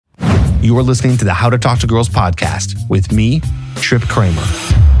You are listening to the How to Talk to Girls podcast with me, Trip Kramer.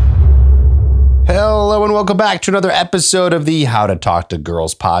 Hello and welcome back to another episode of the How to Talk to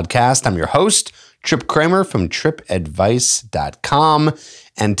Girls podcast. I'm your host, Trip Kramer from tripadvice.com.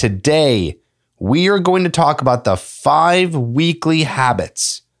 And today we are going to talk about the 5 weekly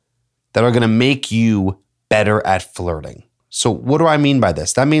habits that are going to make you better at flirting. So what do I mean by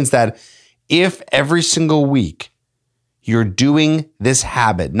this? That means that if every single week you're doing this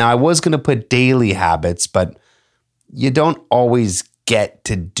habit, now I was going to put daily habits, but you don't always get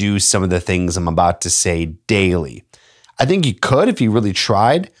to do some of the things I'm about to say daily. I think you could if you really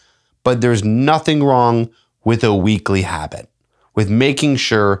tried, but there's nothing wrong with a weekly habit, with making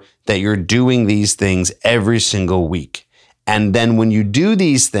sure that you're doing these things every single week. And then when you do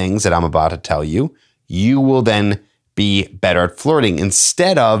these things that I'm about to tell you, you will then be better at flirting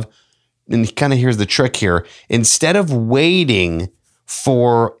instead of, and kind of here's the trick here, instead of waiting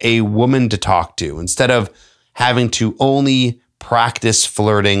for a woman to talk to, instead of having to only practice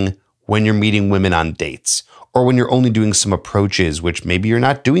flirting when you're meeting women on dates or when you're only doing some approaches, which maybe you're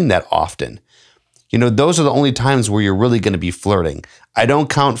not doing that often. You know, those are the only times where you're really going to be flirting. I don't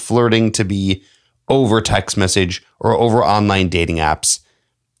count flirting to be over text message or over online dating apps.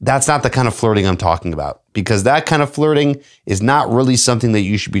 That's not the kind of flirting I'm talking about, because that kind of flirting is not really something that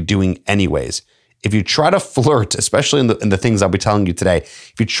you should be doing anyways. If you try to flirt, especially in the things I'll be telling you today,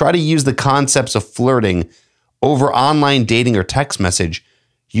 if you try to use the concepts of flirting over online dating or text message,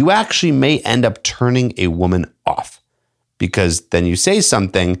 you actually may end up turning a woman off, because then you say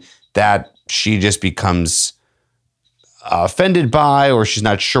something that she just becomes offended by, or she's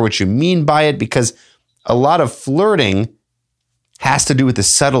not sure what you mean by it, because a lot of flirting has to do with the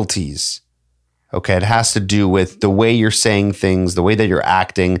subtleties. Okay, it has to do with the way you're saying things, the way that you're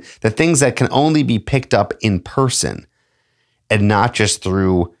acting, the things that can only be picked up in person and not just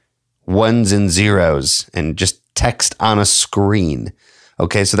through ones and zeros and just text on a screen.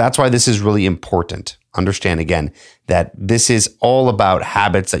 Okay, so that's why this is really important. Understand again that this is all about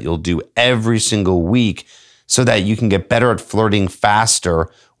habits that you'll do every single week so that you can get better at flirting faster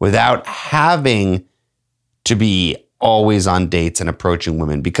without having to be always on dates and approaching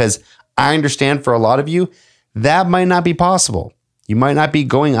women. Because I understand for a lot of you, that might not be possible. You might not be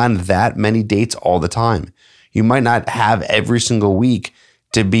going on that many dates all the time. You might not have every single week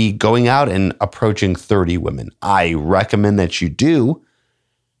to be going out and approaching 30 women. I recommend that you do,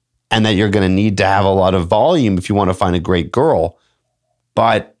 and that you're going to need to have a lot of volume if you want to find a great girl,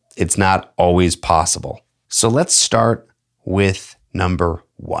 but it's not always possible. So let's start with number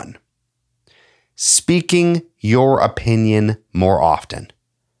 1. Speaking your opinion more often.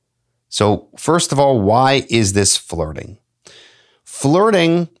 So first of all, why is this flirting?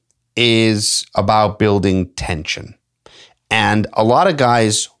 Flirting is about building tension. And a lot of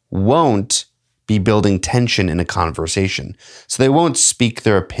guys won't be building tension in a conversation. So they won't speak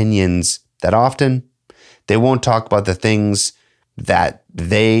their opinions that often. They won't talk about the things that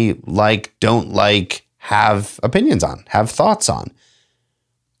they like, don't like, have opinions on, have thoughts on.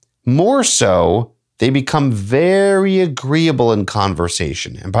 More so, they become very agreeable in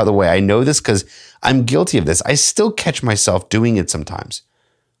conversation. And by the way, I know this because I'm guilty of this. I still catch myself doing it sometimes,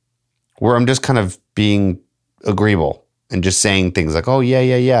 where I'm just kind of being agreeable and just saying things like, oh,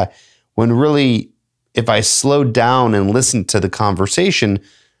 yeah. When really, if I slow down and listen to the conversation,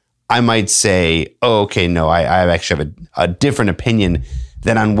 I might say, oh, okay, no, I actually have a different opinion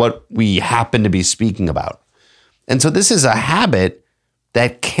than on what we happen to be speaking about. And so this is a habit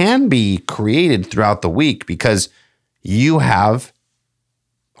that can be created throughout the week because you have,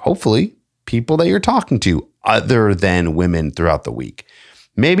 hopefully, people that you're talking to other than women throughout the week.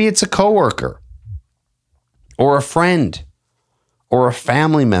 Maybe it's a coworker or a friend or a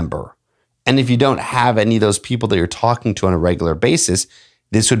family member. And if you don't have any of those people that you're talking to on a regular basis,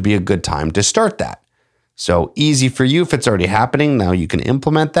 this would be a good time to start that. So easy for you if it's already happening. Now you can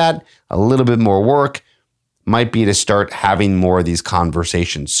implement that. A little bit more work might be to start having more of these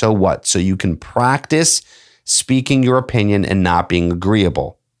conversations. So what? So you can practice speaking your opinion and not being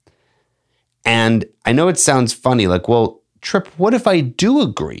agreeable. And I know it sounds funny, like, well, Trip, what if I do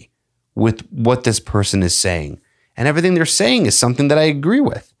agree with what this person is saying? And everything they're saying is something that I agree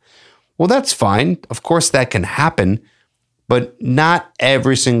with. Well, that's fine. Of course, that can happen. But not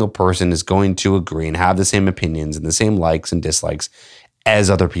every single person is going to agree and have the same opinions and the same likes and dislikes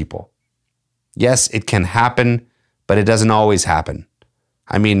as other people. Yes, it can happen, but it doesn't always happen.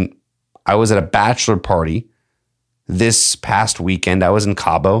 I mean, I was at a bachelor party this past weekend. I was in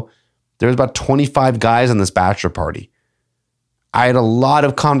Cabo. There was about 25 guys on this bachelor party. I had a lot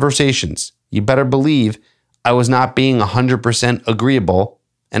of conversations. You better believe I was not being 100% agreeable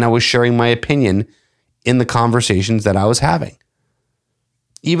and I was sharing my opinion in the conversations that I was having.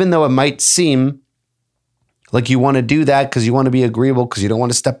 Even though it might seem like you want to do that because you want to be agreeable, because you don't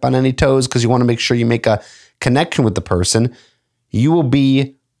want to step on any toes, because you want to make sure you make a connection with the person, you will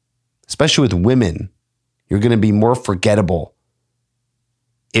be, especially with women, you're going to be more forgettable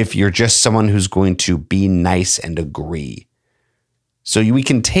if you're just someone who's going to be nice and agree. So we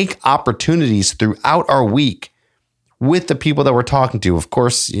can take opportunities throughout our week with the people that we're talking to. Of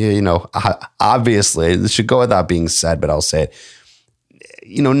course, obviously, this should go without being said, but I'll say it.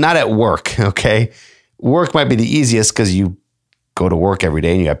 Not at work, okay? Work might be the easiest because you go to work every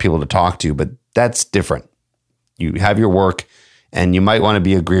day and you have people to talk to, but that's different. You have your work and you might want to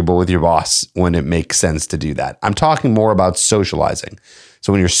be agreeable with your boss when it makes sense to do that. I'm talking more about socializing.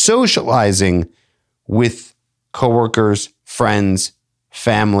 So when you're socializing with coworkers, friends,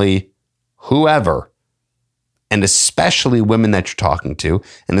 family, whoever, and especially women that you're talking to,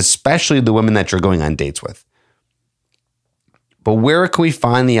 and especially the women that you're going on dates with. But where can we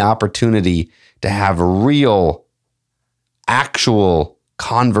find the opportunity to have real, actual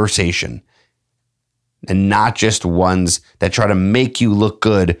conversation and not just ones that try to make you look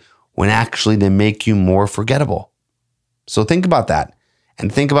good when actually they make you more forgettable? So think about that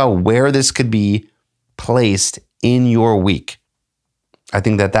and think about where this could be placed in your week. I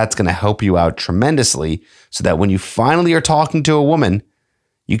think that that's going to help you out tremendously so that when you finally are talking to a woman,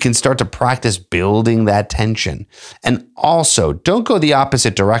 you can start to practice building that tension. And also, don't go the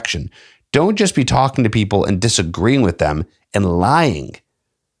opposite direction. Don't just be talking to people and disagreeing with them and lying.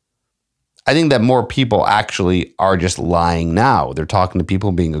 I think that more people actually are just lying now. They're talking to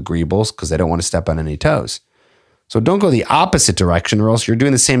people being agreeable because they don't want to step on any toes. So don't go the opposite direction or else you're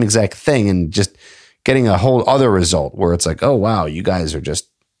doing the same exact thing and just getting a whole other result where it's like, oh, wow, you guys are just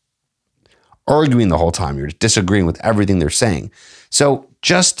arguing the whole time. You're disagreeing with everything they're saying. So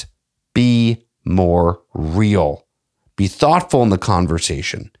just be more real. Be thoughtful in the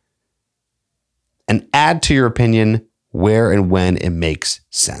conversation and add to your opinion where and when it makes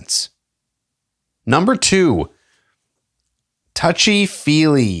sense. Number 2,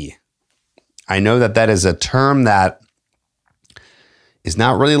 touchy-feely. I know that is a term that is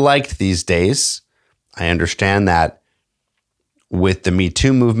not really liked these days. I understand that with the Me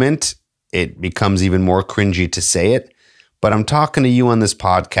Too movement, it becomes even more cringy to say it. But I'm talking to you on this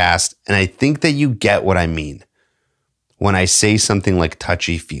podcast, and I think that you get what I mean when I say something like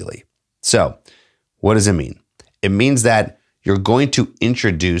touchy-feely. So, what does it mean? It means that you're going to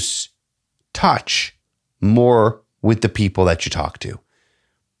introduce touch more with the people that you talk to,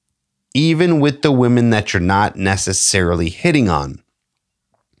 even with the women that you're not necessarily hitting on.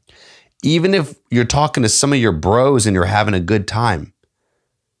 Even if you're talking to some of your bros and you're having a good time.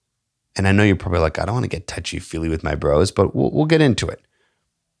 And I know you're probably like, I don't want to get touchy-feely with my bros, but we'll get into it.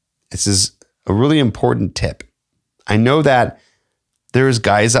 This is a really important tip. I know that there's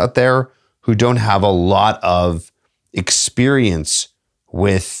guys out there who don't have a lot of experience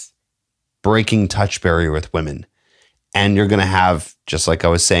with breaking touch barrier with women. And you're going to have, just like I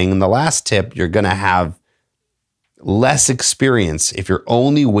was saying in the last tip, you're going to have less experience if you're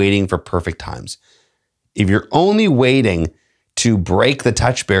only waiting for perfect times. If you're only waiting to break the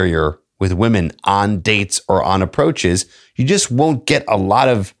touch barrier with women on dates or on approaches, you just won't get a lot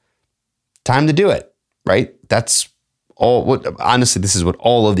of time to do it, right? That's all. Honestly, this is what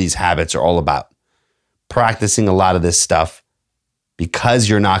all of these habits are all about. Practicing a lot of this stuff because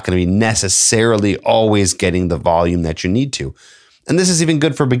you're not going to be necessarily always getting the volume that you need to. And this is even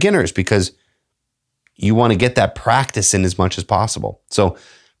good for beginners because you want to get that practice in as much as possible. So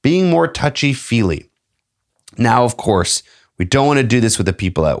being more touchy-feely. Now, of course, we don't want to do this with the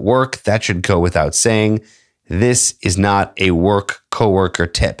people at work. That should go without saying. This is not a work coworker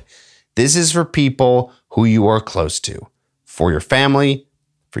tip. This is for people who you are close to, for your family,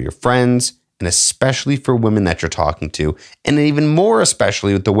 for your friends, and especially for women that you're talking to, and even more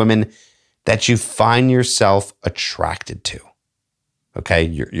especially with the women that you find yourself attracted to. Okay,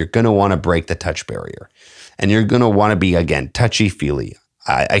 you're going to want to break the touch barrier. And you're going to want to be, again, touchy-feely.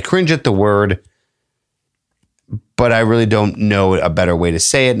 I cringe at the word, but I really don't know a better way to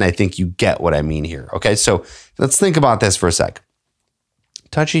say it, and I think you get what I mean here. Okay, so let's think about this for a sec.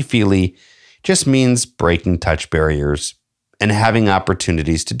 Touchy-feely just means breaking touch barriers and having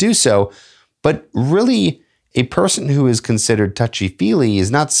opportunities to do so. But really, a person who is considered touchy-feely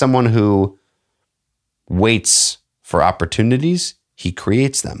is not someone who waits for opportunities. He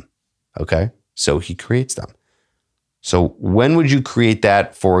creates them, okay? So he creates them. So when would you create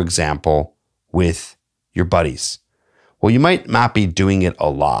that, for example, with your buddies? Well, you might not be doing it a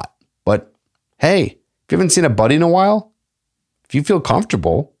lot, but hey, if you haven't seen a buddy in a while, If you feel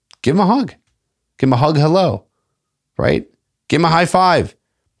comfortable, give them a hug. Give them a hug hello, right? Give them a high five.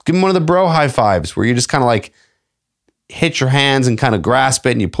 Give them one of the bro high fives where you just kind of like hit your hands and kind of grasp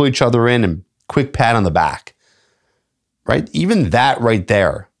it and you pull each other in and quick pat on the back, right? Even that right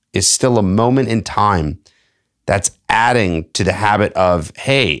there is still a moment in time that's adding to the habit of,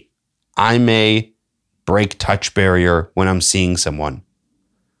 hey, I may break touch barrier when I'm seeing someone,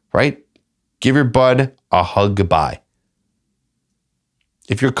 right? Give your bud a hug goodbye.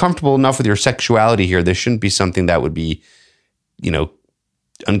 If you're comfortable enough with your sexuality here, this shouldn't be something that would be,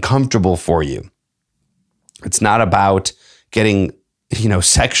 uncomfortable for you. It's not about getting,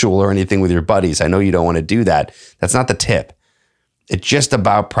 sexual or anything with your buddies. I know you don't want to do that. That's not the tip. It's just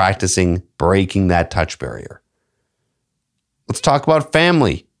about practicing breaking that touch barrier. Let's talk about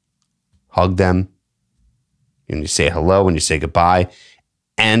family. Hug them. When you say hello, when you say goodbye.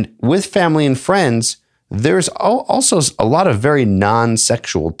 And with family and friends, there's also a lot of very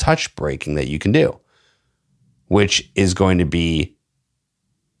non-sexual touch breaking that you can do, which is going to be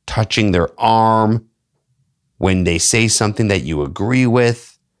touching their arm when they say something that you agree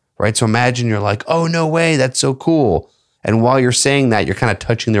with, right? So imagine you're like, oh, no way, that's so cool. And while you're saying that, you're kind of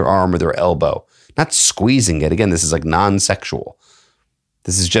touching their arm or their elbow, not squeezing it. Again, this is like non-sexual.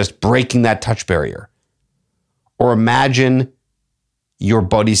 This is just breaking that touch barrier. Or imagine your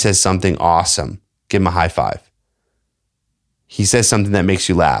buddy says something awesome. Give him a high five. He says something that makes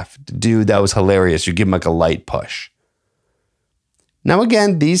you laugh. Dude, that was hilarious. You give him like a light push. Now,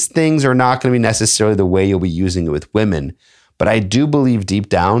 again, these things are not going to be necessarily the way you'll be using it with women, but I do believe deep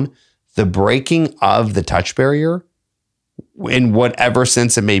down, the breaking of the touch barrier, in whatever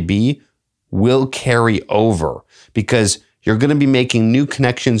sense it may be, will carry over because you're going to be making new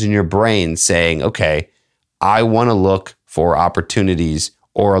connections in your brain saying, okay, I want to look for opportunities,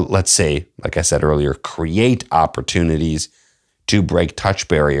 or let's say, like I said earlier, create opportunities to break touch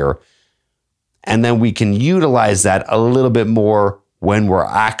barrier. And then we can utilize that a little bit more when we're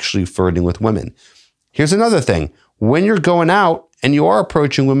actually flirting with women. Here's another thing. When you're going out and you are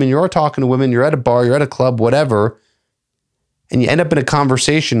approaching women, you are talking to women, you're at a bar, you're at a club, whatever, and you end up in a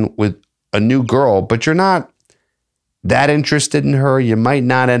conversation with a new girl, but you're not that interested in her, you might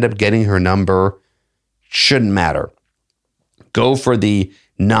not end up getting her number, shouldn't matter. Go for the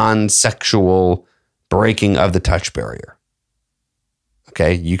non-sexual breaking of the touch barrier.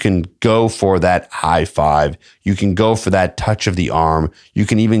 Okay, you can go for that high five. You can go for that touch of the arm. You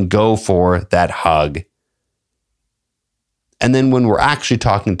can even go for that hug. And then when we're actually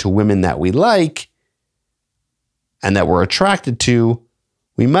talking to women that we like and that we're attracted to,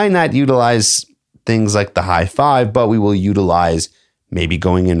 we might not utilize things like the high five, but we will utilize maybe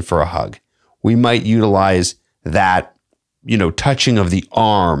going in for a hug. We might utilize that, touching of the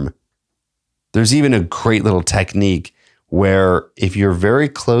arm. There's even a great little technique where if you're very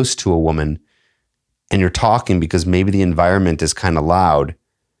close to a woman and you're talking because maybe the environment is kind of loud,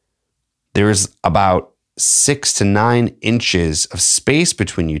 there's about 6 to 9 inches of space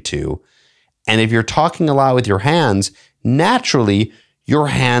between you two. And if you're talking a lot with your hands, naturally, your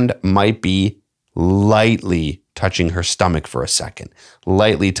hand might be lightly touching her stomach for a second,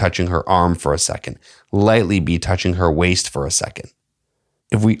 lightly touching her arm for a second, lightly be touching her waist for a second.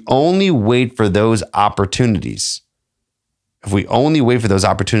 If we only wait for those opportunities, with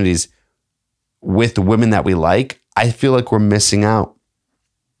the women that we like, I feel like we're missing out.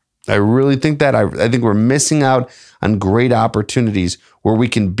 I really think that. I think we're missing out on great opportunities where we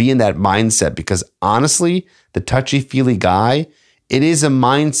can be in that mindset because honestly, the touchy-feely guy, it is a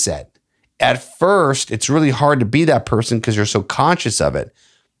mindset. At first, it's really hard to be that person because you're so conscious of it.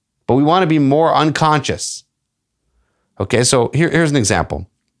 But we want to be more unconscious. Okay, so here's an example.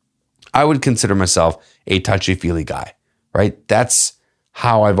 I would consider myself a touchy-feely guy, right? That's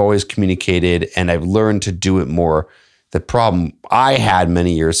how I've always communicated, and I've learned to do it more. The problem I had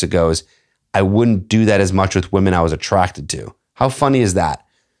many years ago is I wouldn't do that as much with women I was attracted to. How funny is that?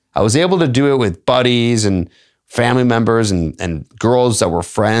 I was able to do it with buddies and family members and girls that were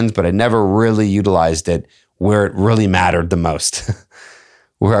friends, but I never really utilized it where it really mattered the most,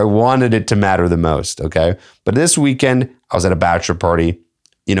 where I wanted it to matter the most, okay? But this weekend, I was at a bachelor party,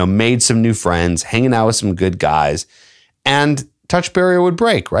 made some new friends, hanging out with some good guys, and touch barrier would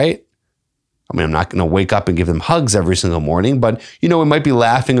break, right? I mean, I'm not going to wake up and give them hugs every single morning, but, we might be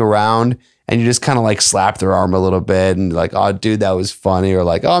laughing around and you just kind of like slap their arm a little bit and like, oh, dude, that was funny. Or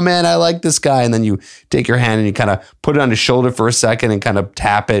like, oh, man, I like this guy. And then you take your hand and you kind of put it on his shoulder for a second and kind of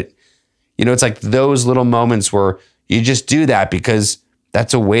tap it. It's like those little moments where you just do that because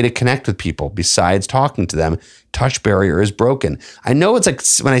that's a way to connect with people besides talking to them. Touch barrier is broken. I know it's like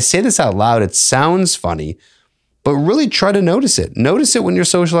when I say this out loud, it sounds funny, but really try to notice it. Notice it when you're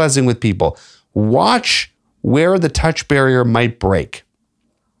socializing with people. Watch where the touch barrier might break,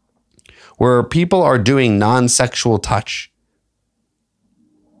 where people are doing non-sexual touch.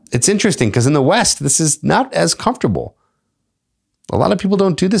 It's interesting because in the West, this is not as comfortable. A lot of people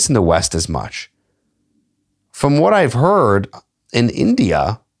don't do this in the West as much. From what I've heard, in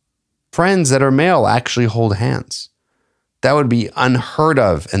India, friends that are male actually hold hands. That would be unheard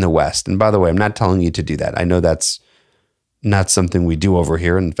of in the West. And by the way, I'm not telling you to do that. I know that's not something we do over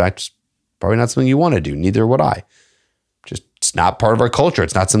here. In fact, it's probably not something you want to do. Neither would I. Just, it's not part of our culture.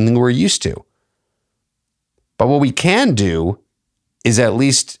 It's not something we're used to. But what we can do is at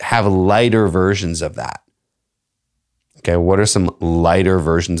least have lighter versions of that. Okay, what are some lighter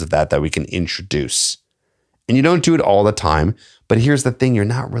versions of that we can introduce? And you don't do it all the time, but here's the thing, you're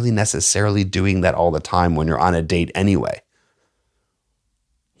not really necessarily doing that all the time when you're on a date anyway.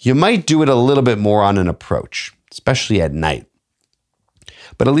 You might do it a little bit more on an approach, especially at night.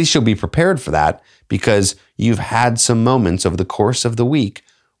 But at least you'll be prepared for that because you've had some moments over the course of the week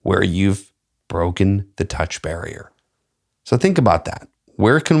where you've broken the touch barrier. So think about that.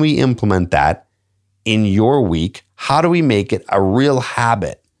 Where can we implement that in your week? How do we make it a real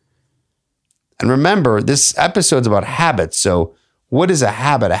habit? And remember, this episode's about habits. So what is a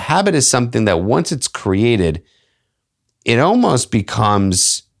habit? A habit is something that once it's created, it almost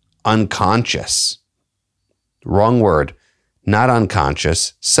becomes unconscious. Wrong word. Not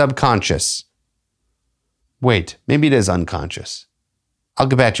unconscious, subconscious. Wait, maybe it is unconscious. I'll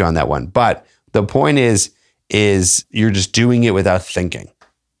get back to you on that one. But the point is you're just doing it without thinking.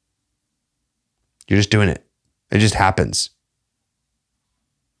 You're just doing it. It just happens.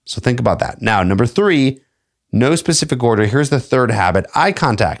 So think about that. Now, number 3, no specific order. Here's the third habit, eye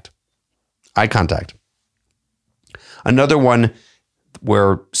contact. Eye contact. Another one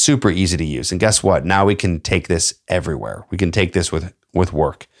where super easy to use. And guess what? Now we can take this everywhere. We can take this with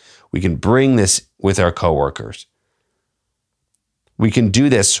work. We can bring this with our coworkers. We can do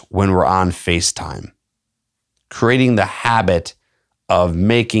this when we're on FaceTime. Creating the habit of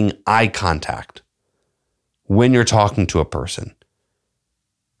making eye contact when you're talking to a person.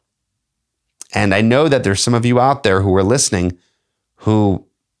 And I know that there's some of you out there who are listening who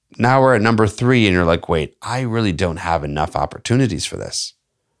now we're at number 3 and you're like, wait, I really don't have enough opportunities for this.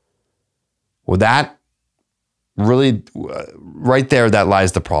 Well, that really, right there, that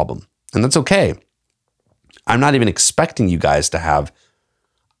lies the problem. And that's okay. I'm not even expecting you guys to have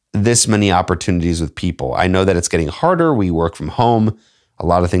this many opportunities with people. I know that it's getting harder. We work from home. A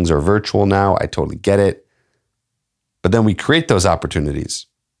lot of things are virtual now. I totally get it. But then we create those opportunities,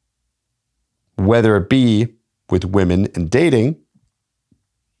 whether it be with women and dating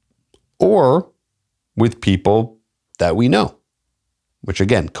or with people that we know, which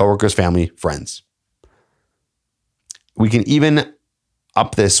again, coworkers, family, friends. We can even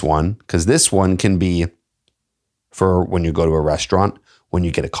up this one because this one can be for when you go to a restaurant, when you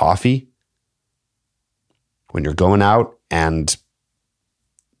get a coffee, when you're going out and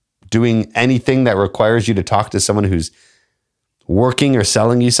doing anything that requires you to talk to someone who's working or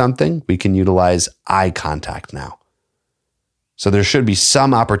selling you something. We can utilize eye contact now. So there should be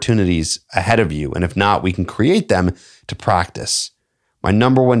some opportunities ahead of you. And if not, we can create them to practice. My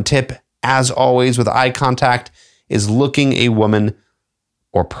number 1 tip, as always, with eye contact is looking a woman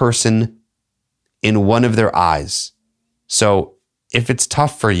or person in one of their eyes. So if it's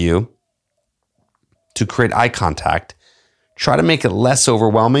tough for you to create eye contact, try to make it less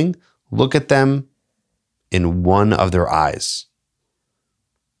overwhelming. Look at them in one of their eyes.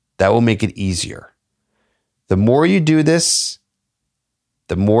 That will make it easier. The more you do this,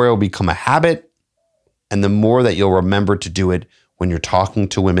 the more it will become a habit, and the more that you'll remember to do it when you're talking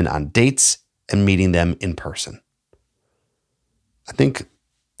to women on dates and meeting them in person. I think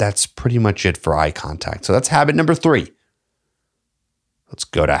that's pretty much it for eye contact. So that's habit number 3. Let's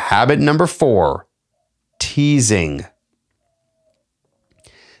go to habit number 4, teasing.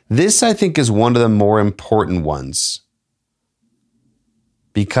 This, I think, is one of the more important ones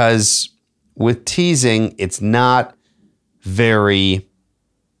because with teasing, it's not very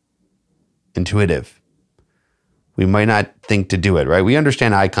intuitive. We might not think to do it, right? We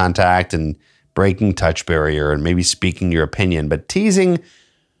understand eye contact and breaking touch barrier and maybe speaking your opinion, but teasing,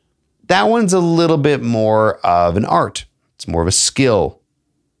 that one's a little bit more of an art. It's more of a skill,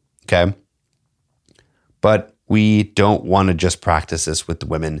 okay? But we don't want to just practice this with the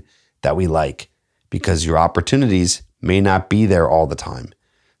women that we like because your opportunities may not be there all the time.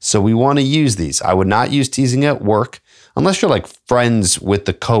 So we want to use these. I would not use teasing at work unless you're like friends with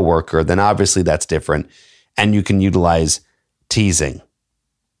the coworker, then obviously that's different and you can utilize teasing.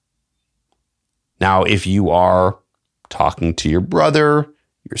 Now, if you are talking to your brother,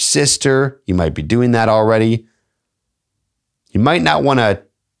 your sister. You might be doing that already. You might not want to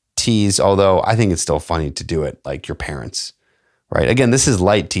tease, although I think it's still funny to do it, like your parents, right? Again, this is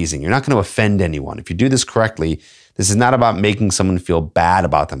light teasing. You're not going to offend anyone. If you do this correctly, this is not about making someone feel bad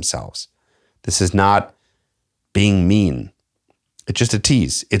about themselves. This is not being mean. It's just a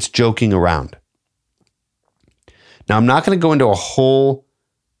tease. It's joking around. Now, I'm not going to go into a whole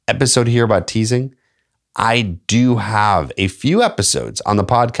episode here about teasing. I do have a few episodes on the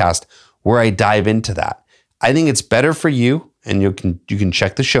podcast where I dive into that. I think it's better for you, and you can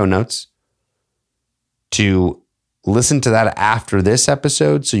check the show notes to listen to that after this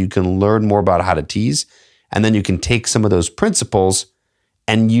episode so you can learn more about how to tease. And then you can take some of those principles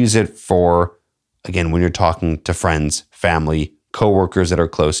and use it for, again, when you're talking to friends, family, coworkers that are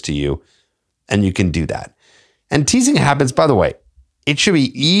close to you, and you can do that. And teasing happens, by the way, it should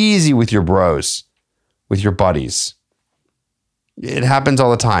be easy with your bros, with your buddies. It happens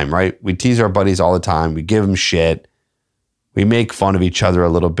all the time, right? We tease our buddies all the time. We give them shit. We make fun of each other a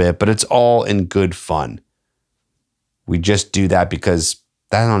little bit, but it's all in good fun. We just do that because,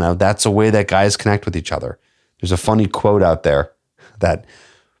 I don't know, that's a way that guys connect with each other. There's a funny quote out there that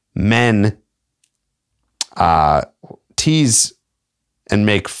men tease and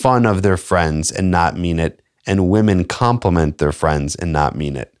make fun of their friends and not mean it, and women compliment their friends and not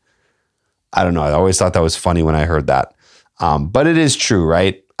mean it. I don't know. I always thought that was funny when I heard that. But it is true,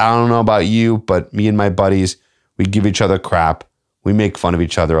 right? I don't know about you, but me and my buddies, we give each other crap. We make fun of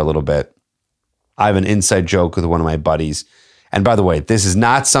each other a little bit. I have an inside joke with one of my buddies. And by the way, this is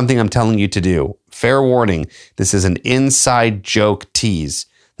not something I'm telling you to do. Fair warning, this is an inside joke tease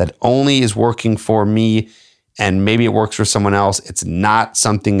that only is working for me, and maybe it works for someone else. It's not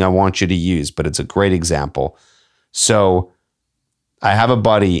something I want you to use, but it's a great example. So I have a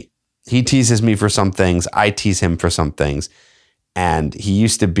buddy. He teases me for some things. I tease him for some things. And he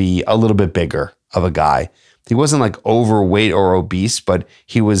used to be a little bit bigger of a guy. He wasn't like overweight or obese, but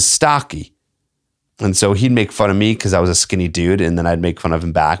he was stocky. And so he'd make fun of me because I was a skinny dude, and then I'd make fun of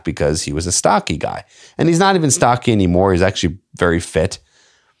him back because he was a stocky guy. And he's not even stocky anymore. He's actually very fit.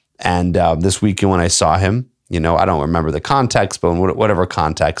 And this weekend when I saw him, I don't remember the context, but in whatever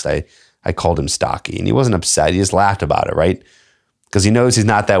context, I called him stocky. And he wasn't upset. He just laughed about it, right? Because he knows he's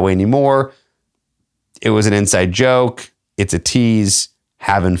not that way anymore. It was an inside joke. It's a tease,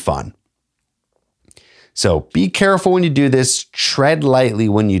 having fun. So be careful when you do this. Tread lightly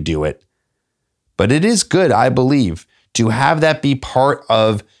when you do it. But it is good, I believe, to have that be part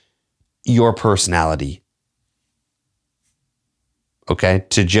of your personality. Okay?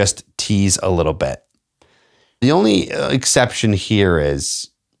 To just tease a little bit. The only exception here is,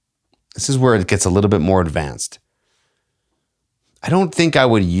 this is where it gets a little bit more advanced. I don't think I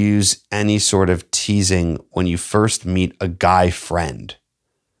would use any sort of teasing when you first meet a guy friend.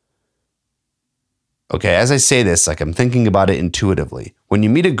 Okay, as I say this, like I'm thinking about it intuitively. When you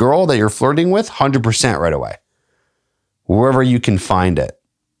meet a girl that you're flirting with, 100% right away. Wherever you can find it.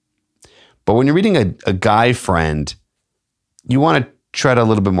 But when you're meeting a guy friend, you want to tread a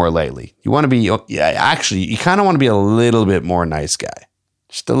little bit more lightly. You want to be, you kind of want to be a little bit more nice guy.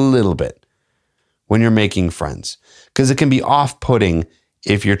 Just a little bit. When you're making friends. Because it can be off-putting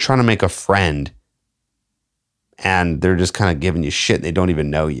if you're trying to make a friend and they're just kind of giving you shit and they don't even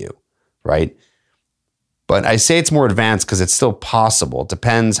know you, right? But I say it's more advanced because it's still possible. It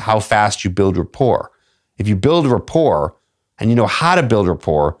depends how fast you build rapport. If you build rapport and you know how to build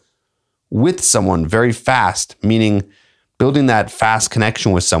rapport with someone very fast, meaning building that fast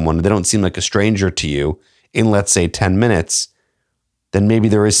connection with someone, they don't seem like a stranger to you in, let's say, 10 minutes, then maybe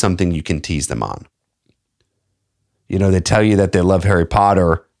there is something you can tease them on. They tell you that they love Harry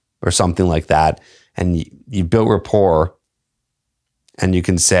Potter or something like that, and you built rapport, and you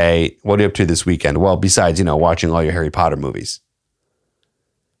can say, what are you up to this weekend? Well, besides, watching all your Harry Potter movies.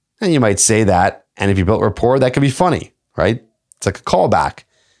 And you might say that, and if you built rapport, that could be funny, right? It's like a callback.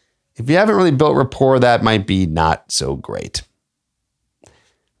 If you haven't really built rapport, that might be not so great.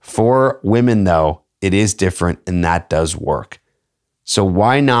 For women, though, it is different, and that does work. So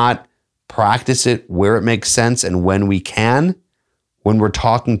why not practice it where it makes sense and when we can, when we're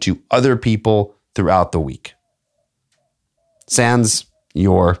talking to other people throughout the week. Sans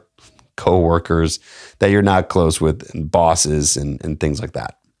your coworkers that you're not close with, and bosses and things like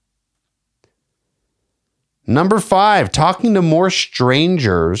that. Number 5, talking to more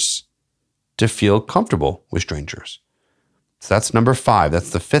strangers to feel comfortable with strangers. So that's number 5. That's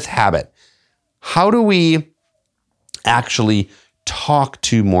the 5th habit. How do we actually talk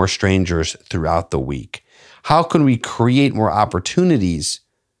to more strangers throughout the week? How can we create more opportunities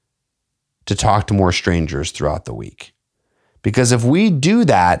to talk to more strangers throughout the week? Because if we do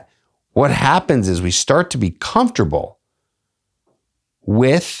that, what happens is we start to be comfortable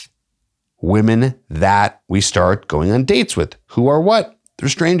with women that we start going on dates with, who are what? They're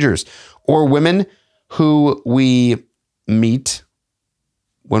strangers. Or women who we meet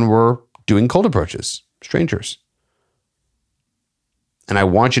when we're doing cold approaches, strangers. And I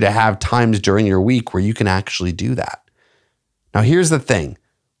want you to have times during your week where you can actually do that. Now, here's the thing.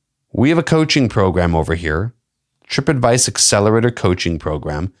 We have a coaching program over here, TripAdvice Accelerator Coaching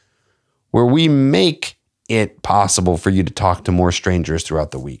Program, where we make it possible for you to talk to more strangers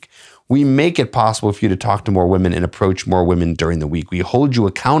throughout the week. We make it possible for you to talk to more women and approach more women during the week. We hold you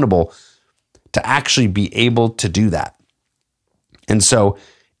accountable to actually be able to do that. And so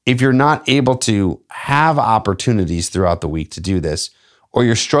if you're not able to have opportunities throughout the week to do this, or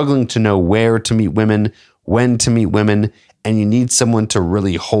you're struggling to know where to meet women, when to meet women, and you need someone to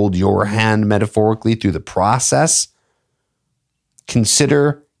really hold your hand metaphorically through the process,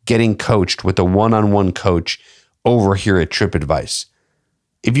 consider getting coached with a one-on-one coach over here at TripAdvice.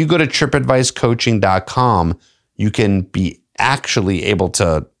 If you go to tripadvicecoaching.com, you can be actually able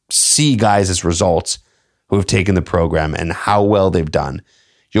to see guys' results who have taken the program and how well they've done.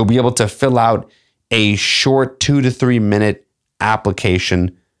 You'll be able to fill out a short 2 to 3 minute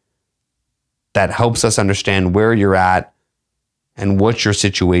application that helps us understand where you're at and what your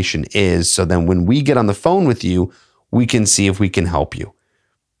situation is. So then when we get on the phone with you, we can see if we can help you.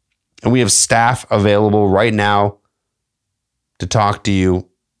 And we have staff available right now to talk to you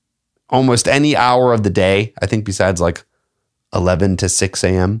almost any hour of the day, I think besides like 11 to 6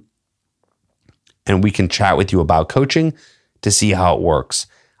 a.m. And we can chat with you about coaching to see how it works.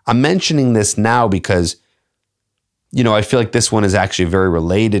 I'm mentioning this now because, I feel like this one is actually very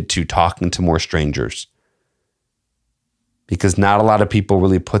related to talking to more strangers. Because not a lot of people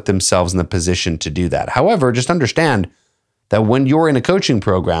really put themselves in the position to do that. However, just understand that when you're in a coaching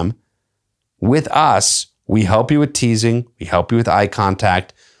program with us, we help you with teasing, we help you with eye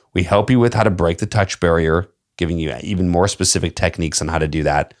contact, we help you with how to break the touch barrier, giving you even more specific techniques on how to do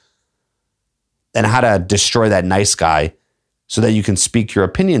that, and how to destroy that nice guy so that you can speak your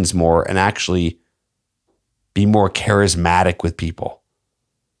opinions more and actually be more charismatic with people.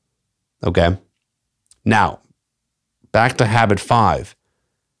 Okay? Now, back to habit 5.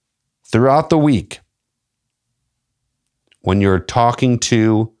 Throughout the week, when you're talking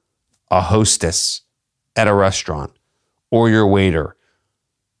to a hostess at a restaurant, or your waiter,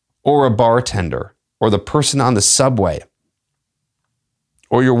 or a bartender, or the person on the subway,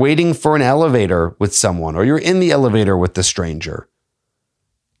 or you're waiting for an elevator with someone, or you're in the elevator with the stranger,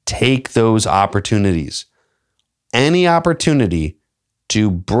 take those opportunities. Any opportunity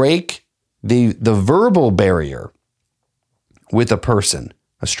to break the verbal barrier with a person,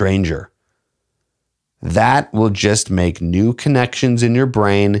 a stranger, that will just make new connections in your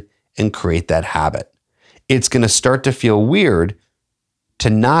brain and create that habit. It's going to start to feel weird to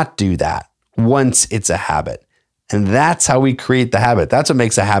not do that once it's a habit. And that's how we create the habit. That's what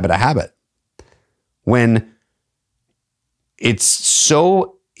makes a habit a habit. When it's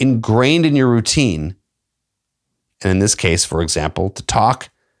so ingrained in your routine, and in this case, for example, to talk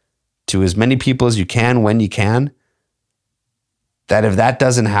to as many people as you can when you can, that if that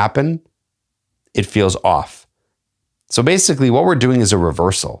doesn't happen, it feels off. So basically what we're doing is a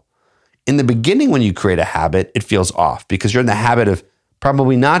reversal. In the beginning, when you create a habit, it feels off because you're in the habit of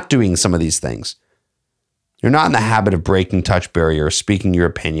probably not doing some of these things. You're not in the habit of breaking touch barriers, speaking your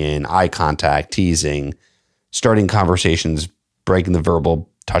opinion, eye contact, teasing, starting conversations, breaking the verbal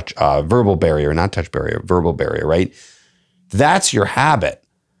barrier, not touch barrier, verbal barrier, right? That's your habit.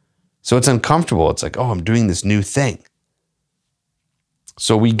 So it's uncomfortable. It's like, oh, I'm doing this new thing.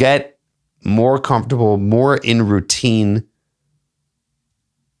 So we get more comfortable, more in routine,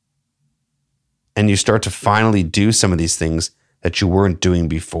 and you start to finally do some of these things that you weren't doing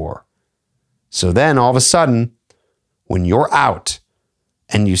before. So then all of a sudden, when you're out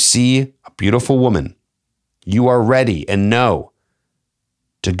and you see a beautiful woman, you are ready and know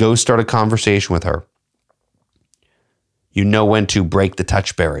to go start a conversation with her. You know when to break the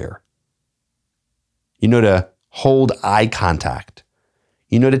touch barrier. You know to hold eye contact.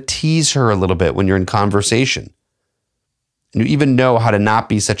 You know to tease her a little bit when you're in conversation. And you even know how to not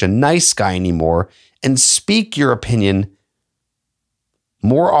be such a nice guy anymore and speak your opinion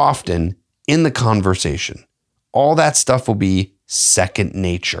more often in the conversation. All that stuff will be second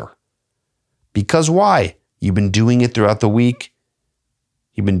nature. Because why? You've been doing it throughout the week.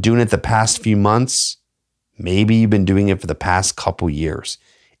 You've been doing it the past few months. Maybe you've been doing it for the past couple years.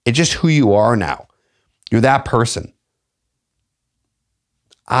 It's just who you are now. You're that person.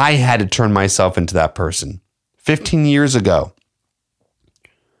 I had to turn myself into that person 15 years ago,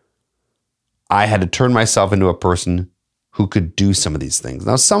 I had to turn myself into a person who could do some of these things.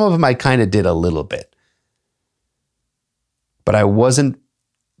 Now, some of them I kind of did a little bit, but I wasn't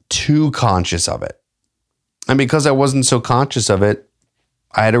too conscious of it. And because I wasn't so conscious of it,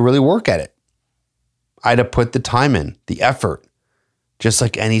 I had to really work at it. I had to put the time in, the effort, just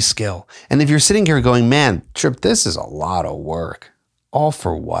like any skill. And if you're sitting here going, man, Trip, this is a lot of work. All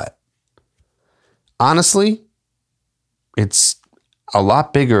for what? Honestly, it's a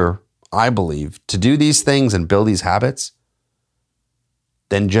lot bigger, I believe, to do these things and build these habits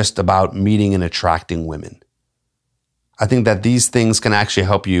than just about meeting and attracting women. I think that these things can actually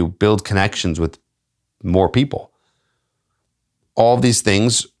help you build connections with more people. All of these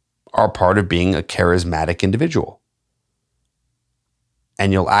things are part of being a charismatic individual.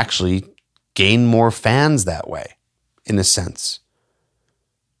 And you'll actually gain more fans that way, in a sense.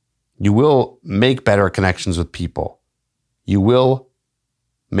 You will make better connections with people. You will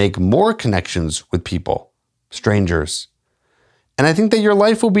make more connections with people, strangers. And I think that your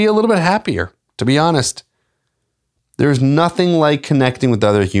life will be a little bit happier, to be honest. There's nothing like connecting with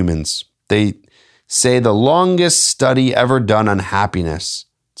other humans. They say the longest study ever done on happiness,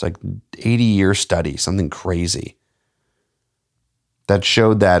 it's like 80-year study, something crazy, that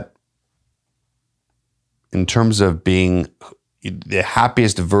showed that in terms of being the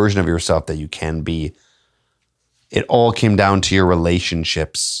happiest version of yourself that you can be, it all came down to your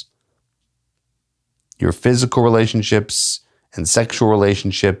relationships, your physical relationships and sexual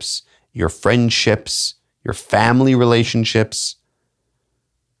relationships, your friendships, your family relationships.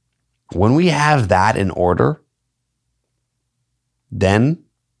 When we have that in order, then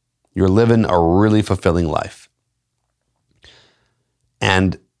you're living a really fulfilling life.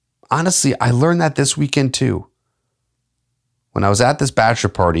 And honestly, I learned that this weekend too. When I was at this bachelor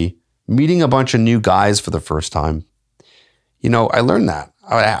party, meeting a bunch of new guys for the first time, I learned that.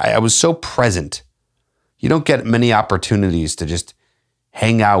 I was so present. You don't get many opportunities to just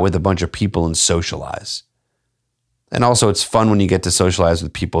hang out with a bunch of people and socialize. And also it's fun when you get to socialize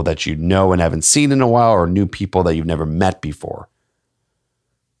with people that you know and haven't seen in a while, or new people that you've never met before.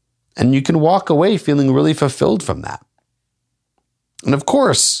 And you can walk away feeling really fulfilled from that. And of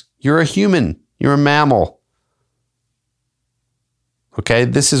course, you're a human. You're a mammal. Okay,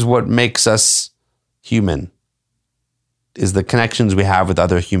 this is what makes us human, is the connections we have with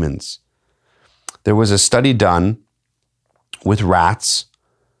other humans. There was a study done with rats,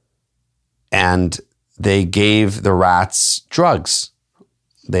 and they gave the rats drugs.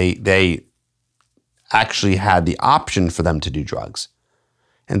 They actually had the option for them to do drugs.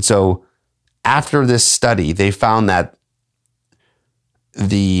 And so after this study, they found that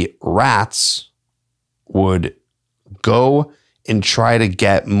the rats would go and try to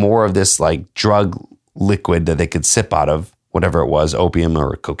get more of this like drug liquid that they could sip out of, whatever it was, opium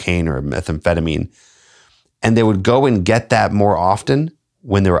or cocaine or methamphetamine. And they would go and get that more often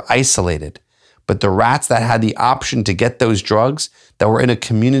when they were isolated. But the rats that had the option to get those drugs, that were in a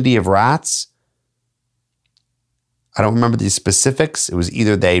community of rats, I don't remember the specifics. It was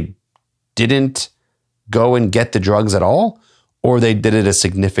either they didn't go and get the drugs at all, or they did it a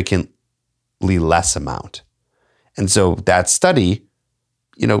significantly less amount. And so that study,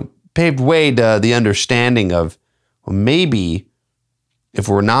 paved way to the understanding of, well, maybe if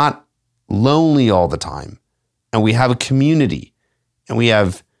we're not lonely all the time, and we have a community, and we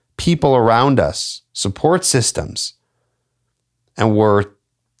have people around us, support systems, and we're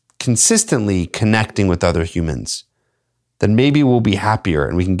consistently connecting with other humans, then maybe we'll be happier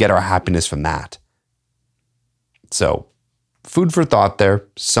and we can get our happiness from that. So, food for thought there,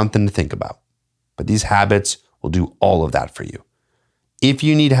 something to think about. But these habits will do all of that for you. If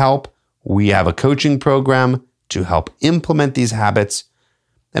you need help, we have a coaching program to help implement these habits,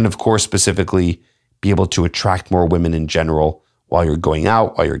 and of course, specifically be able to attract more women in general while you're going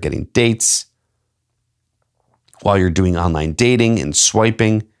out, while you're getting dates, while you're doing online dating and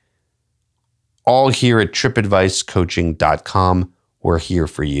swiping. All here at tripadvicecoaching.com. We're here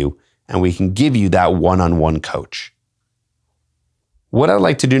for you, and we can give you that one-on-one coach. What I'd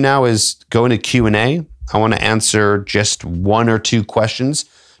like to do now is go into Q&A. I want to answer just one or two questions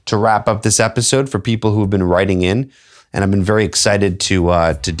to wrap up this episode for people who have been writing in, and I've been very excited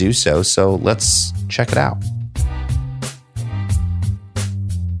to do so. So let's check it out.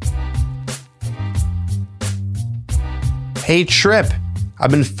 Hey, Trip. I've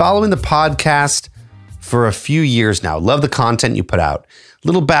been following the podcast for a few years now. Love the content you put out.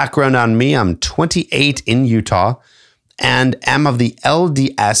 Little background on me. I'm 28 in Utah and am of the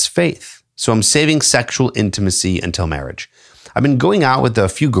LDS faith. So I'm saving sexual intimacy until marriage. I've been going out with a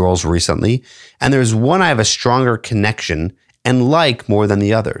few girls recently, and there's one I have a stronger connection and like more than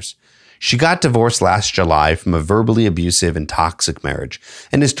the others. She got divorced last July from a verbally abusive and toxic marriage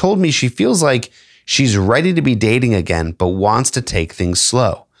and has told me she feels like she's ready to be dating again, but wants to take things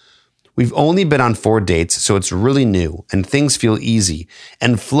slow. We've only been on 4 dates, so it's really new and things feel easy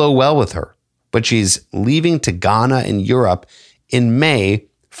and flow well with her. But she's leaving to Ghana in Europe in May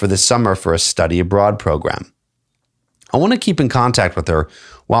for the summer for a study abroad program. I want to keep in contact with her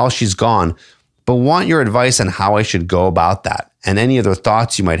while she's gone, but want your advice on how I should go about that and any other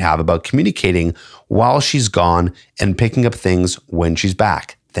thoughts you might have about communicating while she's gone and picking up things when she's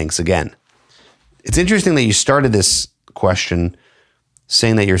back. Thanks again. It's interesting that you started this question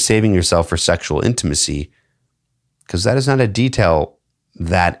saying that you're saving yourself for sexual intimacy, because that is not a detail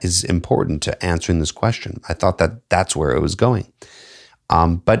that is important to answering this question. I thought that that's where it was going.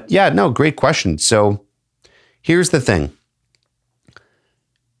 But yeah, no, great question. So here's the thing.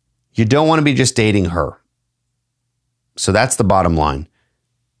 You don't want to be just dating her. So that's the bottom line.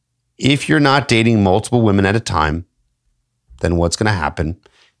 If you're not dating multiple women at a time, then what's going to happen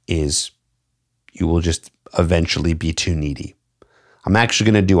is you will just eventually be too needy. I'm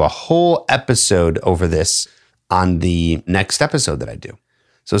actually going to do a whole episode over this on the next episode that I do.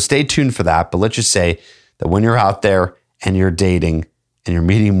 So stay tuned for that. But let's just say that when you're out there and you're dating and you're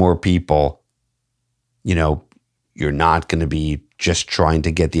meeting more people, you know, you're not going to be just trying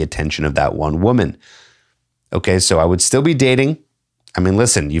to get the attention of that one woman. Okay, so I would still be dating. I mean,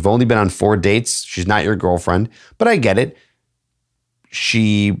 listen, you've only been on 4 dates. She's not your girlfriend, but I get it.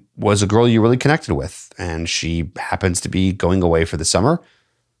 She was a girl you really connected with, and she happens to be going away for the summer.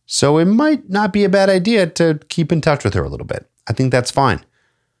 So it might not be a bad idea to keep in touch with her a little bit. I think that's fine.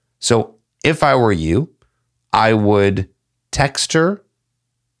 So if I were you, I would text her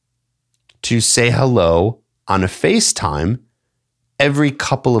to say hello on a FaceTime every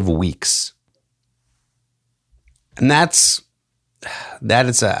couple of weeks. And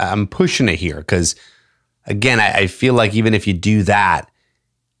I'm pushing it here because, again, I feel like even if you do that,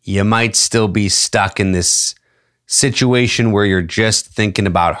 you might still be stuck in this situation where you're just thinking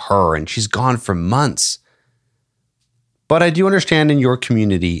about her and she's gone for months. But I do understand in your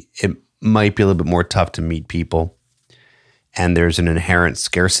community, it might be a little bit more tough to meet people and there's an inherent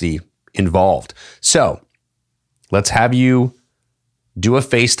scarcity involved. So let's have you do a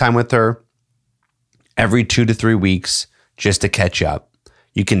FaceTime with her every 2 to 3 weeks just to catch up.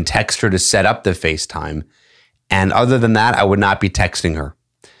 You can text her to set up the FaceTime. And other than that, I would not be texting her.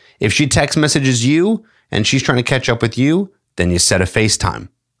 If she text messages you and she's trying to catch up with you, then you set a FaceTime.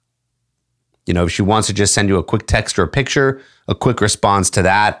 You know, if she wants to just send you a quick text or a picture, a quick response to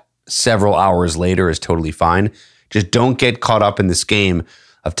that several hours later is totally fine. Just don't get caught up in this game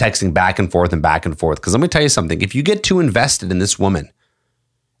of texting back and forth and back and forth. Because let me tell you something. If you get too invested in this woman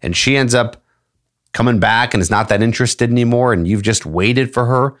and she ends up coming back and is not that interested anymore and you've just waited for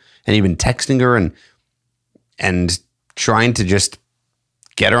her and you've been texting her and trying to just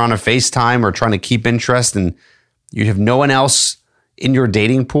get her on a FaceTime or trying to keep interest and you have no one else in your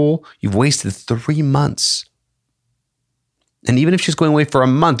dating pool, you've wasted 3 months. And even if she's going away for a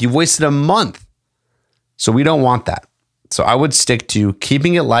month, you've wasted a month. So we don't want that. So I would stick to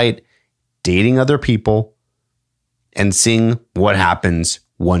keeping it light, dating other people, and seeing what happens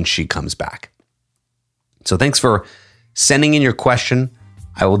once she comes back. So thanks for sending in your question.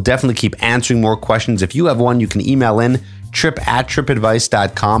 I will definitely keep answering more questions. If you have one, you can email in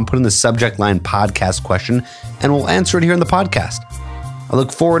trip@tripadvice.com, put in the subject line podcast question, and we'll answer it here in the podcast. I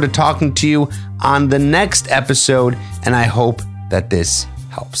look forward to talking to you on the next episode, and I hope that this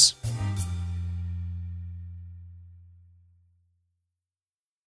helps.